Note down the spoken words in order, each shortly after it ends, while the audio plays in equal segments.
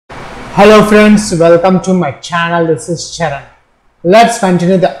Hello friends, welcome to my channel. This is Charan. Let's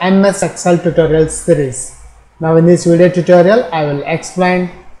continue the MS Excel tutorial series. Now in this video tutorial, I will explain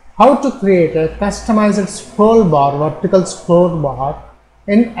how to create a customized scroll bar, vertical scroll bar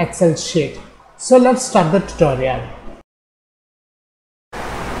in Excel sheet. So let's start the tutorial.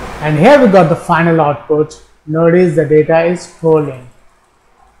 And here we got the final output. Notice the data is scrolling.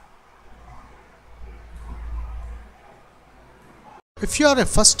 If you are a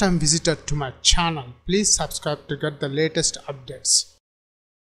first time visitor to my channel, please subscribe to get the latest updates.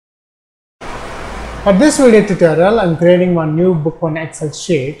 For this video tutorial, I am creating one new book on Excel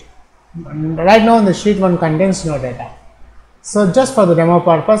sheet. Right now the sheet 1 contains no data. So just for the demo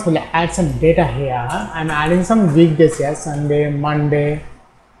purpose, we'll add some data here. I am adding some weekdays here, Sunday, Monday.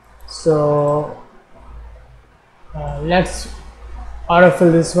 So let's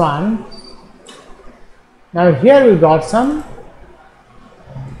autofill this one. Now here we got some.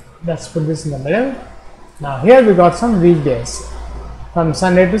 Let's put this in the middle. Now here we got some weekdays from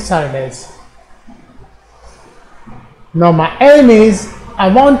Sunday to Saturdays. Now my aim is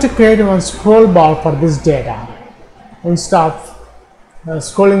I want to create one scroll bar for this data. Instead of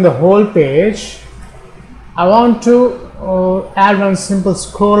scrolling the whole page, I want to add one simple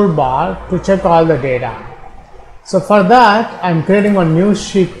scroll bar to check all the data. So for that I am creating one new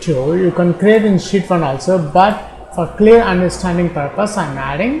sheet 2. You can create in sheet 1 also, but for clear understanding purpose, I am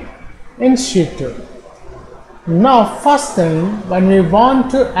adding in sheet 2. Now first thing, when we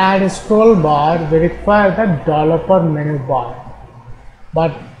want to add a scroll bar, we require the developer menu bar.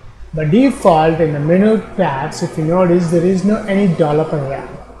 But by default in the menu tabs, if you notice, there is no any developer here.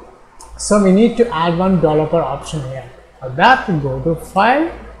 So we need to add one developer option here. For that, we go to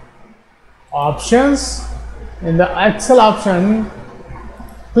File, Options. In the Excel option,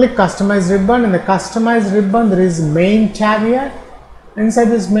 click Customize Ribbon. In the Customize Ribbon, there is Main tab here. Inside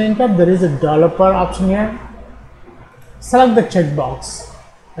this Main tab, there is a developer option here. Select the checkbox.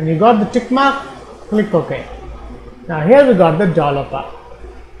 When you got the tick mark, click OK. Now here we got the developer.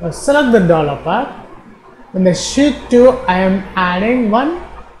 Now select the developer. In the sheet 2, I am adding one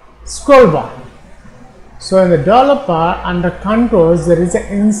scroll bar. So in the developer, under Controls, there is an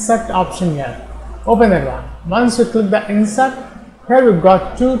Insert option here. Open that one. Once you click the Insert, here we've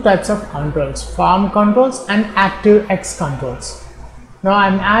got two types of controls, form controls and ActiveX controls. Now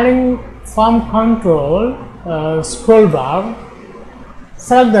I'm adding form control scroll bar.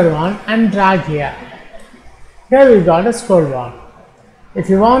 Select that one and drag here. Here we got a scroll bar. If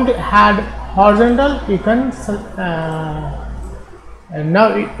you want to add horizontal, you can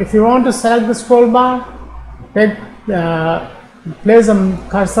now if you want to select the scroll bar, place a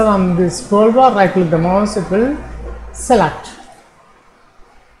cursor on the scroll bar, right click the mouse, it will select.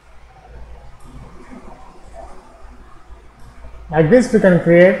 Like this we can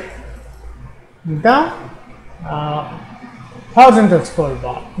create the horizontal scroll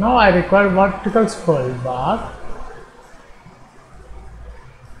bar. Now I require vertical scroll bar.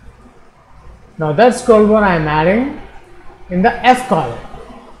 Now that scroll bar I am adding in the F column.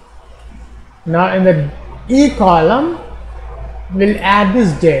 Now in the E column we'll add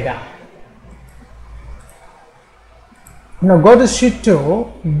this data. Now go to sheet 2.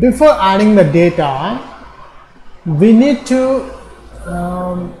 Before adding the data, we need to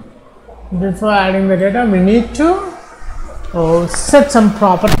set some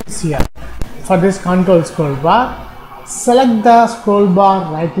properties here. For this control scroll bar, select the scroll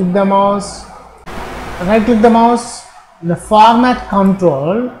bar, right click the mouse, in the format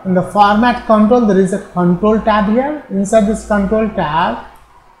control. In the format control, there is a control tab here. Inside this control tab,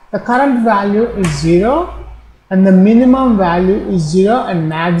 the current value is 0 and the minimum value is 0 and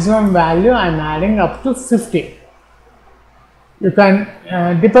maximum value I am adding up to 50. You can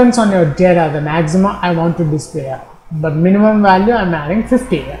depends on your data, the maximum I want to display here, but minimum value I am adding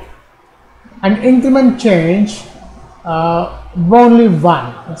 50 here. And increment change only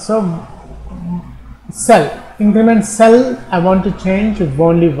 1. So increment cell I want to change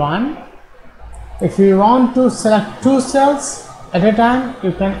only 1. If you want to select 2 cells at a time,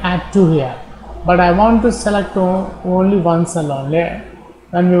 you can add 2 here, but I want to select only 1 cell only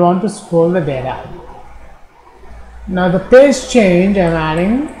when we want to scroll the data. Now the page change I am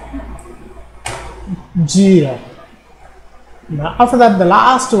adding 0. Now after that, the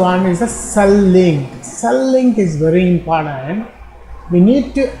last one is a cell link. Cell link is very important. We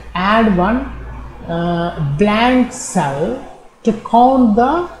need to add one blank cell to count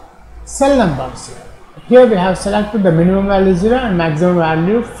the cell numbers. Here we have selected the minimum value 0 and maximum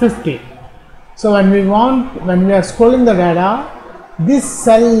value 50. So when we are scrolling the data, this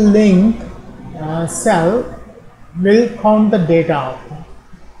cell link cell will count the data out.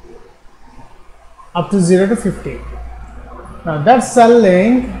 up to 0 to 50. Now that cell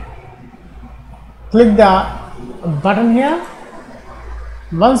link, click the button here.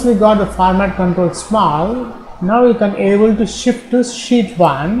 Once we got the format control small, now we can able to shift to sheet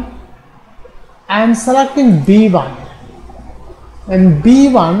 1 and selecting B1. In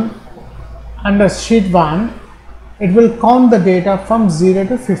B1 under sheet 1, it will count the data from 0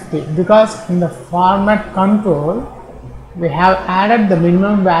 to 50 because in the format control we have added the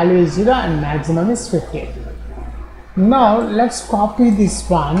minimum value is 0 and maximum is 50. Now let's copy this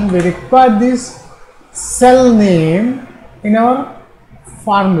one. We require this cell name in our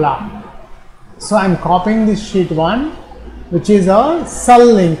formula. So I am copying this sheet 1, which is our cell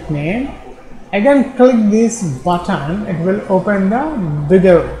link name. Again click this button, it will open the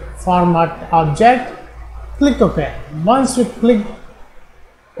bigger format object. Click OK. Once we click,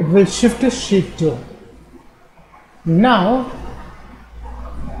 it will shift to sheet 2. Now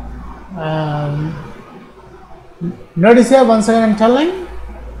notice here, once again I am telling,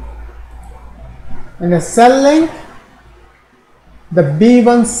 in the cell link, the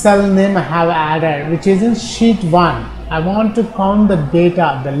B1 cell name I have added, which is in sheet 1. I want to count the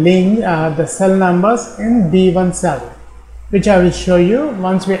data, the link, the cell numbers in B1 cell, which I will show you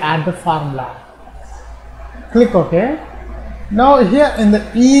once we add the formula. Click OK. Now here in the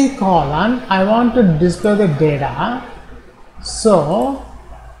E column, I want to display the data. So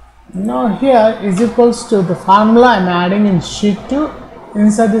now here is equals to the formula I am adding in sheet 2.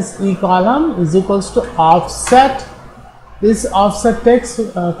 Inside this E column is equals to offset. This offset takes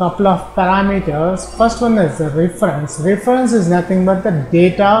a couple of parameters. First one is the reference. Reference is nothing but the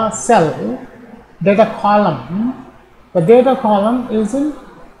data cell, data column. The data column is in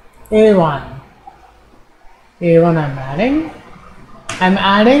A1. A1 I am adding. I am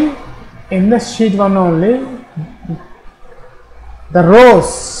adding in the sheet 1 only. The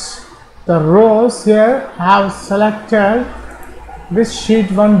rows here have selected this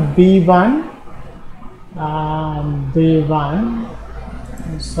sheet 1 B1.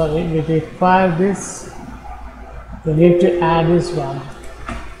 Sorry, we require this. We need to add this one.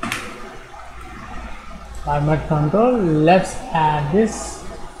 Format control. Let's add this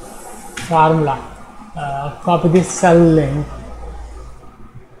formula. Copy this cell link.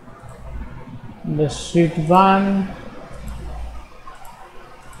 The sheet 1.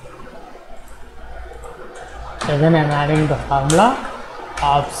 Again, I am adding the formula.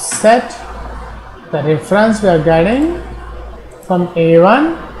 Offset. The reference we are getting from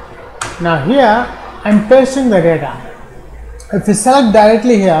A1. Now here I am pasting the data. If you select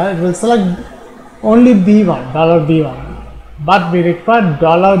directly here, it will select only B1, $B1, but we require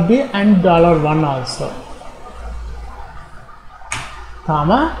 $B and $1 also,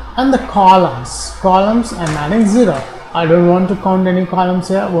 comma, and the columns. Columns I am adding 0. I don't want to count any columns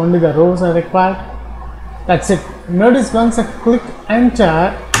here, only the rows are required. That's it. Notice once I click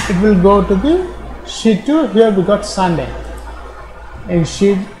enter, it will go to the sheet 2. Here we got Sunday. In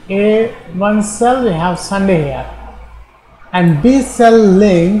sheet A1 cell we have Sunday here, and B cell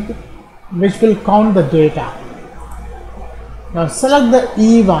link which will count the data. Now select the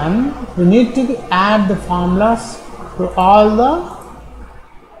E1. We need to add the formulas to all the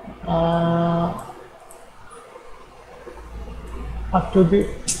up to the.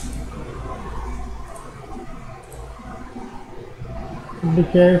 Be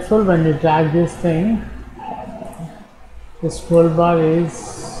careful when you drag this thing. The scroll bar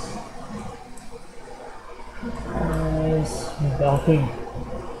is blocking.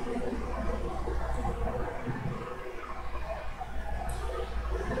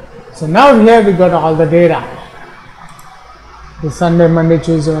 So now here we got all the data. The Sunday, Monday,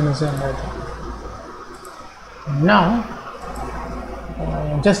 Tuesday, Wednesday, and Thursday. Now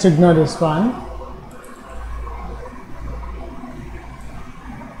just ignore this one.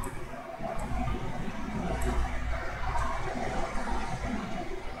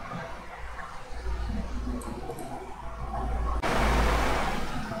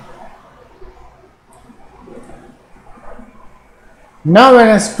 Now when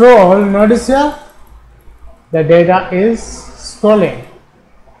I scroll, notice here the data is scrolling.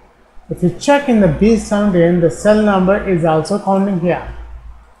 If you check in the B17, the cell number is also counting here.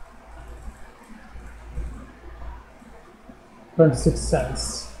 26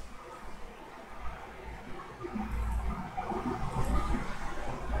 cells.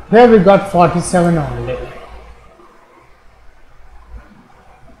 Here we got 47 only.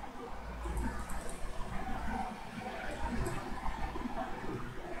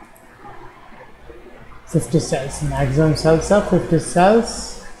 $50 cells, maximum cells are 50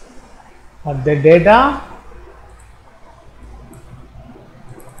 cells of the data.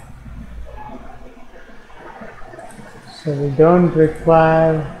 So we don't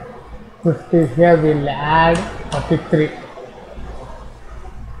require 50 here, we'll add 43.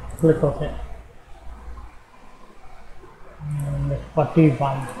 Click OK. And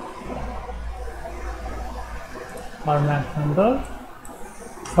 41. Format control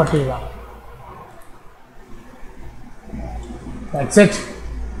 41. That's it.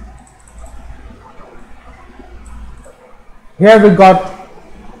 Here we got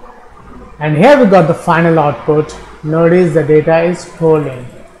the final output. Notice the data is scrolling.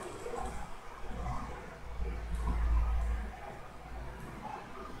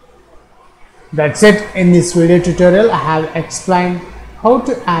 That's it. In this video tutorial, I have explained how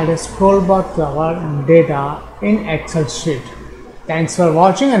to add a scroll bar to our data in Excel sheet. Thanks for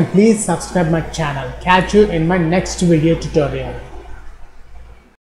watching and please subscribe my channel. Catch you in my next video tutorial.